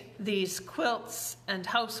dedicate these quilts and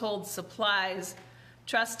household supplies,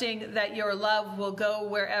 trusting that your love will go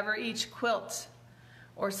wherever each quilt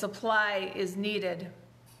or supply is needed,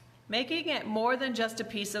 making it more than just a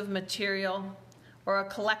piece of material or a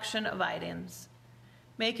collection of items,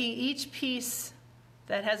 making each piece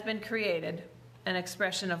that has been created an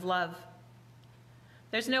expression of love.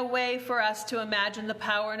 There's no way for us to imagine the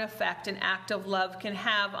power and effect an act of love can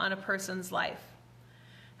have on a person's life.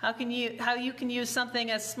 How you can use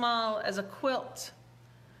something as small as a quilt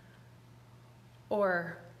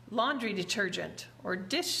or laundry detergent or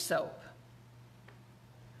dish soap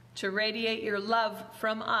to radiate your love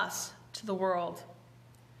from us to the world.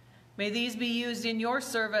 May these be used in your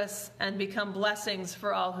service and become blessings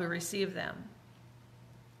for all who receive them.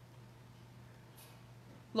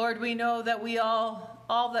 Lord, we know that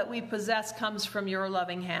all that we possess comes from your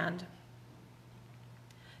loving hand.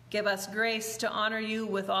 Give us grace to honor you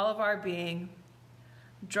with all of our being.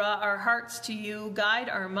 Draw our hearts to you, guide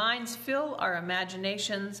our minds, fill our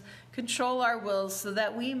imaginations, control our wills so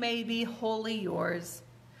that we may be wholly yours.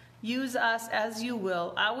 Use us as you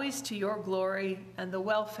will, always to your glory and the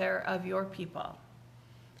welfare of your people.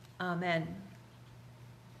 Amen.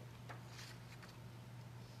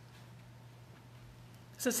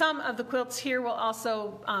 So some of the quilts here will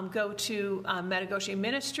also go to Metagoshi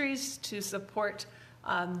Ministries to support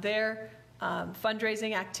their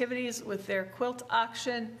fundraising activities with their quilt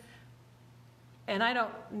auction. And I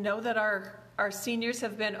don't know that our seniors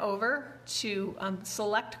have been over to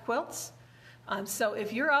select quilts. So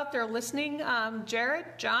if you're out there listening, Jared,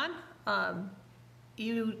 John,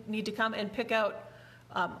 you need to come and pick out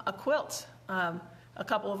a quilt. A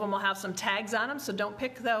couple of them will have some tags on them, so don't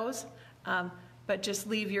pick those, but just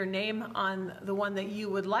leave your name on the one that you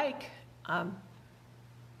would like. I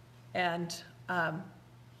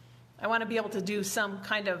want to be able to do some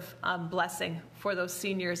kind of blessing for those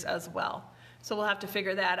seniors as well. So we'll have to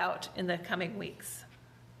figure that out in the coming weeks.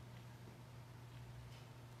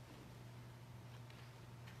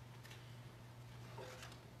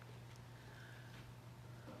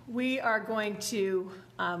 We are going to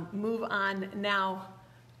move on now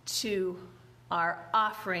to our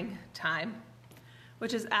offering time,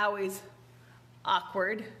 which is always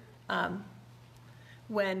awkward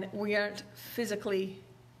when we aren't physically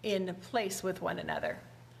in place with one another.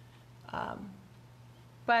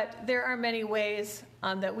 But there are many ways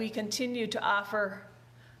that we continue to offer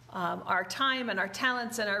our time and our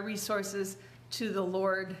talents and our resources to the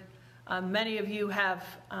Lord. Many of you have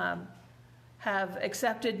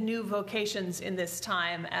accepted new vocations in this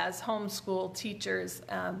time as homeschool teachers.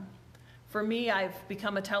 For me, I've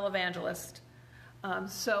become a televangelist.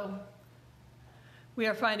 So we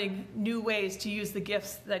are finding new ways to use the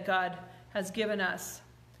gifts that God has given us.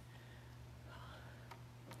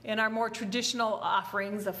 In our more traditional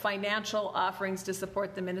offerings, the financial offerings to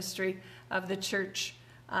support the ministry of the church,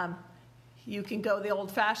 you can go the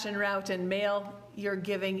old-fashioned route and mail your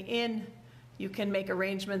giving in. You can make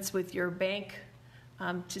arrangements with your bank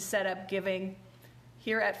to set up giving.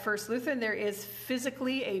 Here at First Lutheran, there is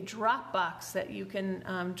physically a drop box that you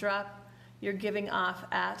can drop your giving off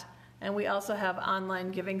at. And we also have online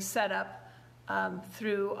giving set up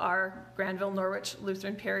through our Granville-Norwich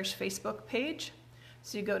Lutheran Parish Facebook page.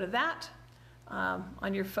 So you go to that.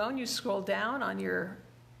 On your phone, you scroll down. On your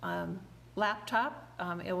laptop,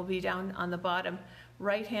 it will be down on the bottom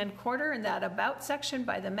right-hand corner in that About section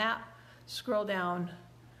by the map. Scroll down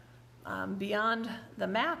beyond the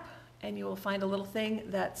map, and you will find a little thing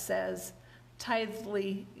that says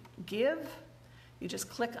Tithely Give. You just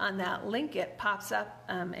click on that link. It pops up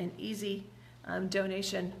an easy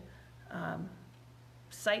donation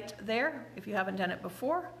site there if you haven't done it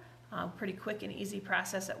before. Pretty quick and easy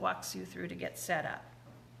process that walks you through to get set up.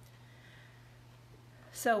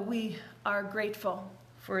 So we are grateful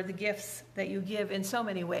for the gifts that you give in so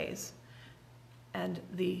many ways, and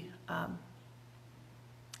the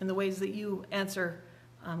ways that you answer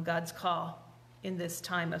God's call in this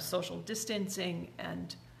time of social distancing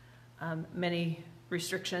and many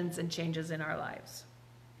restrictions and changes in our lives.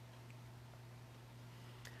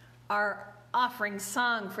 Our offering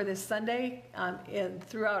song for this Sunday and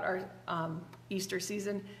throughout our Easter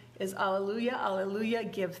season is Alleluia, Alleluia,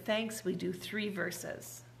 Give Thanks. We do 3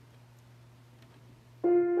 verses.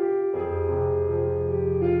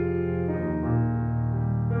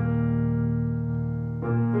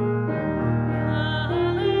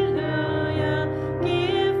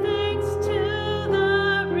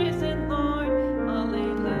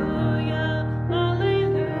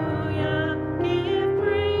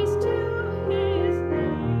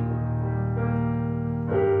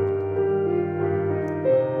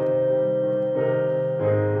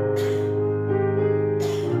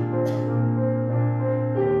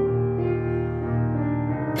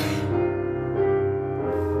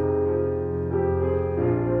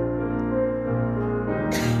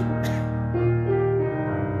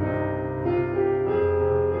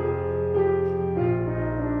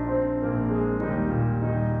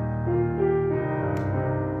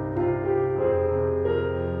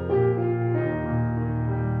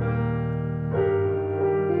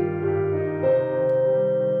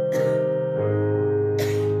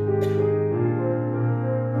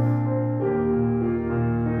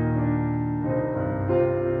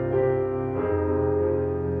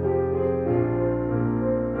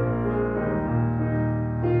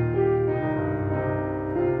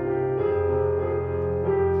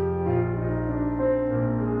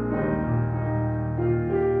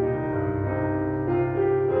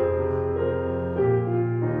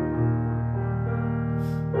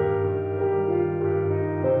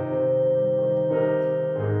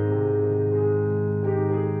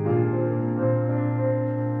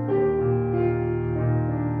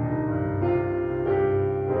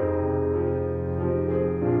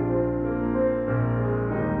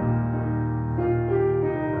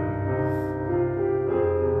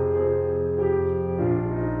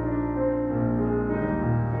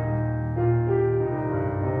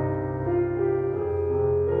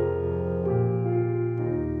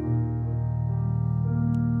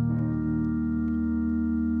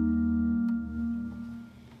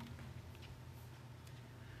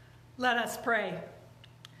 Let us pray.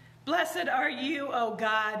 Blessed are you, O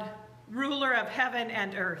God, ruler of heaven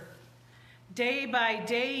and earth. Day by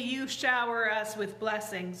day you shower us with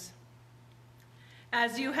blessings.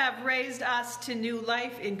 As you have raised us to new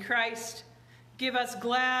life in Christ, give us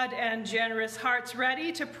glad and generous hearts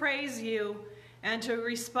ready to praise you and to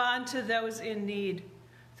respond to those in need.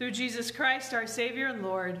 Through Jesus Christ, our Savior and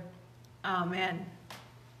Lord. Amen.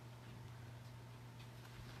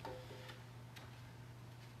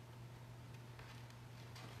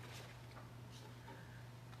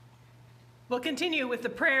 We'll continue with the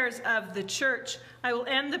prayers of the church. I will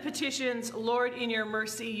end the petitions. Lord, in your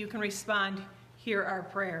mercy, you can respond. Hear our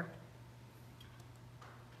prayer.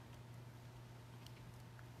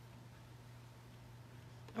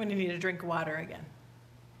 I'm going to need a drink of water again.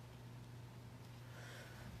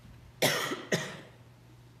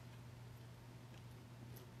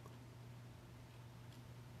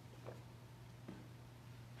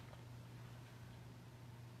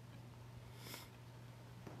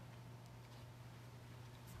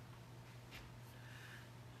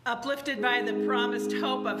 Uplifted by the promised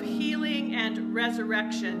hope of healing and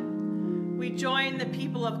resurrection, we join the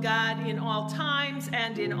people of God in all times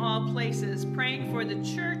and in all places, praying for the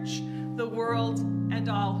church, the world, and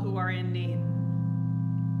all who are in need.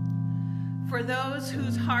 For those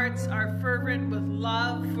whose hearts are fervent with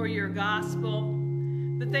love for your gospel,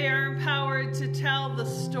 that they are empowered to tell the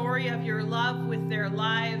story of your love with their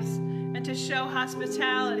lives and to show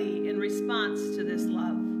hospitality in response to this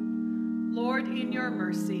love. Lord, in your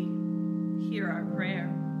mercy, hear our prayer.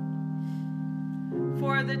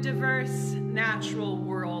 For the diverse natural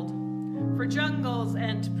world, for jungles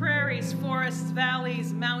and prairies, forests,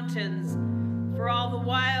 valleys, mountains, for all the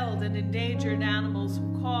wild and endangered animals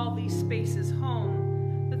who call these spaces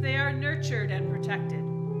home, that they are nurtured and protected.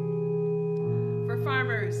 For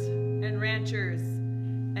farmers and ranchers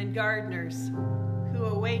and gardeners who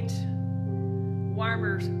await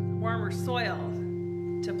warmer soil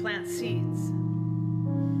to plant seeds.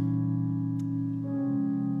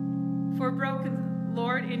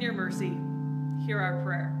 Lord, in your mercy, hear our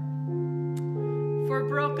prayer. For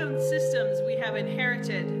broken systems we have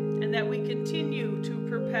inherited and that we continue to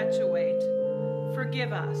perpetuate,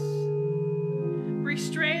 forgive us.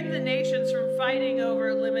 Restrain the nations from fighting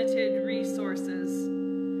over limited resources.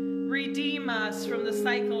 Redeem us from the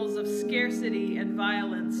cycles of scarcity and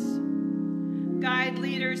violence. Guide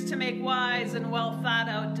leaders to make wise and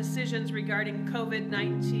well-thought-out decisions regarding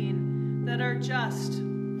COVID-19 that are just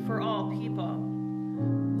for all people.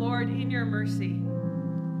 Lord, in your mercy,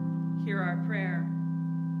 hear our prayer.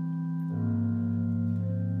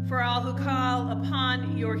 For all who call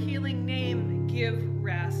upon your healing name, give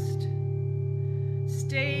rest.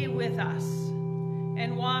 Stay with us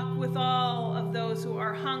and walk with all of those who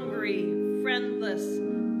are hungry, friendless,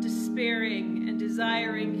 despairing, and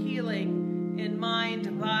desiring healing in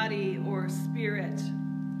mind, body, or spirit.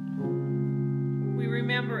 We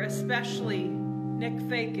remember especially Nick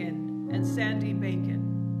Fakin and Sandy Bacon.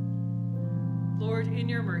 Lord, in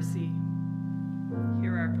your mercy,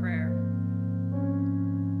 hear our prayer.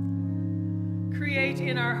 Create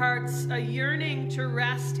in our hearts a yearning to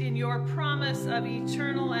rest in your promise of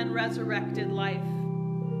eternal and resurrected life.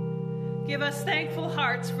 Give us thankful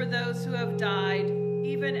hearts for those who have died,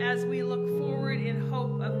 even as we look forward in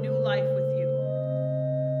hope of new life with you.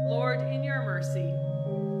 Lord, in your mercy,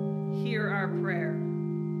 hear our prayer.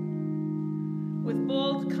 With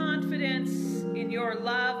bold confidence in your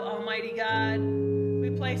love, Almighty God, we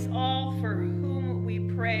place all for whom we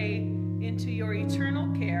pray into your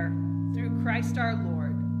eternal care through Christ our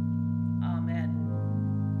Lord. Amen.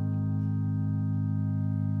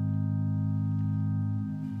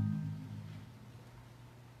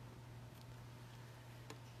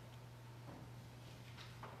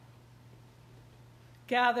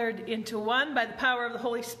 Gathered into one by the power of the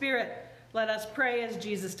Holy Spirit, let us pray as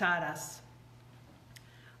Jesus taught us.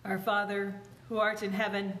 Our Father, who art in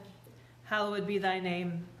heaven, hallowed be thy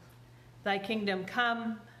name. Thy kingdom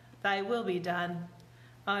come, thy will be done,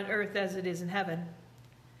 on earth as it is in heaven.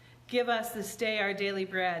 Give us this day our daily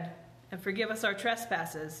bread, and forgive us our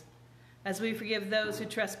trespasses, as we forgive those who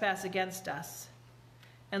trespass against us.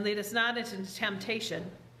 And lead us not into temptation,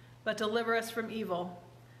 but deliver us from evil.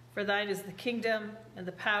 For thine is the kingdom, and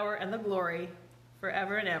the power, and the glory,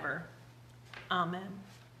 forever and ever. Amen.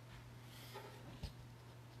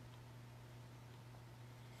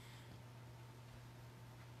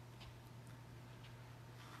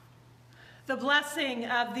 The blessing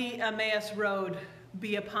of the Emmaus Road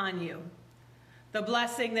be upon you. The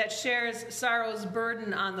blessing that shares sorrow's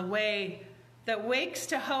burden on the way, that wakes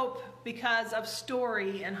to hope because of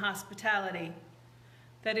story and hospitality.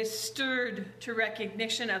 that is stirred to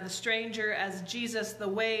recognition of the stranger as Jesus, the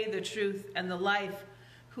way, the truth, and the life,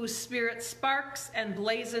 whose spirit sparks and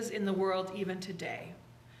blazes in the world even today.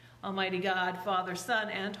 Almighty God, Father, Son,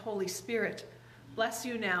 and Holy Spirit, bless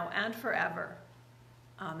you now and forever.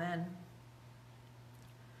 Amen.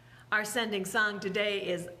 Our sending song today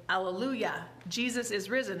is Alleluia, Jesus is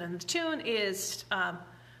risen, and the tune is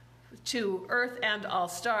To Earth and All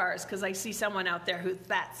Stars, because I see someone out there who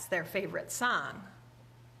that's their favorite song.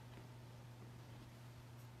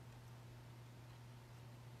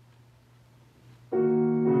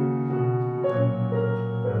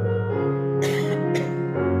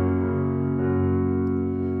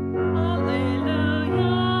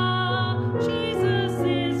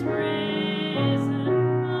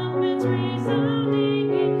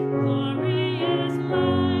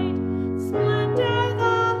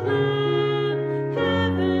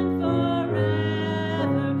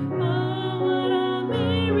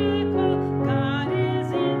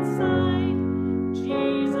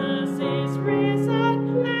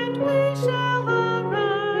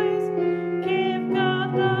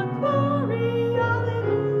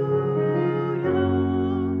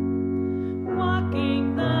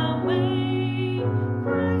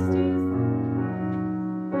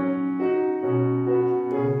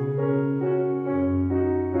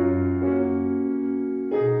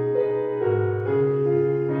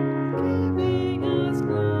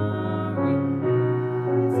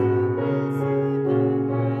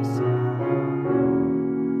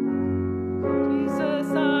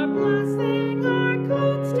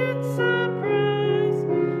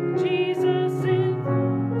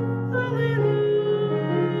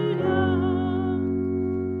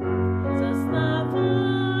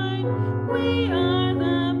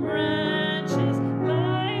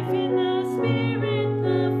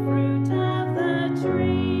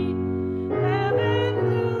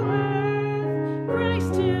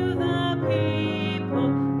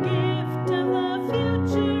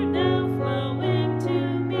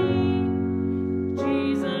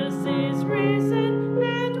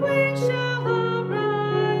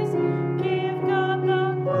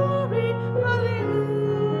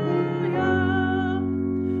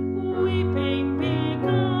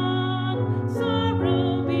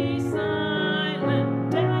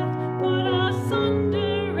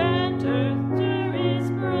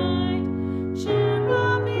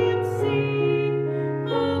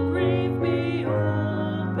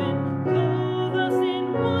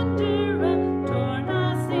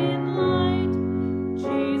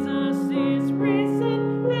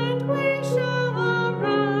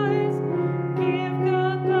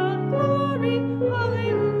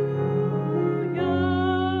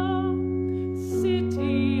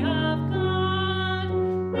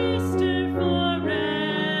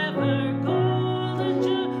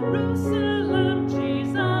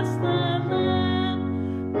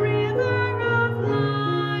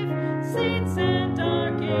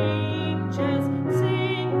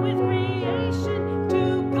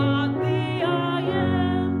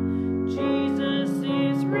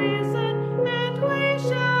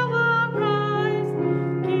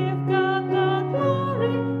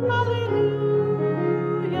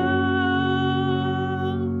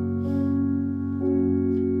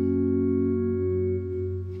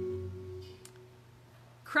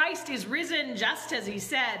 Christ is risen just as he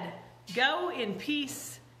said. Go in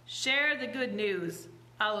peace, share the good news.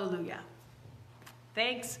 Alleluia.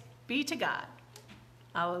 Thanks be to God.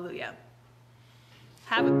 Alleluia.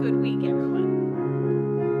 Have a good week, everyone.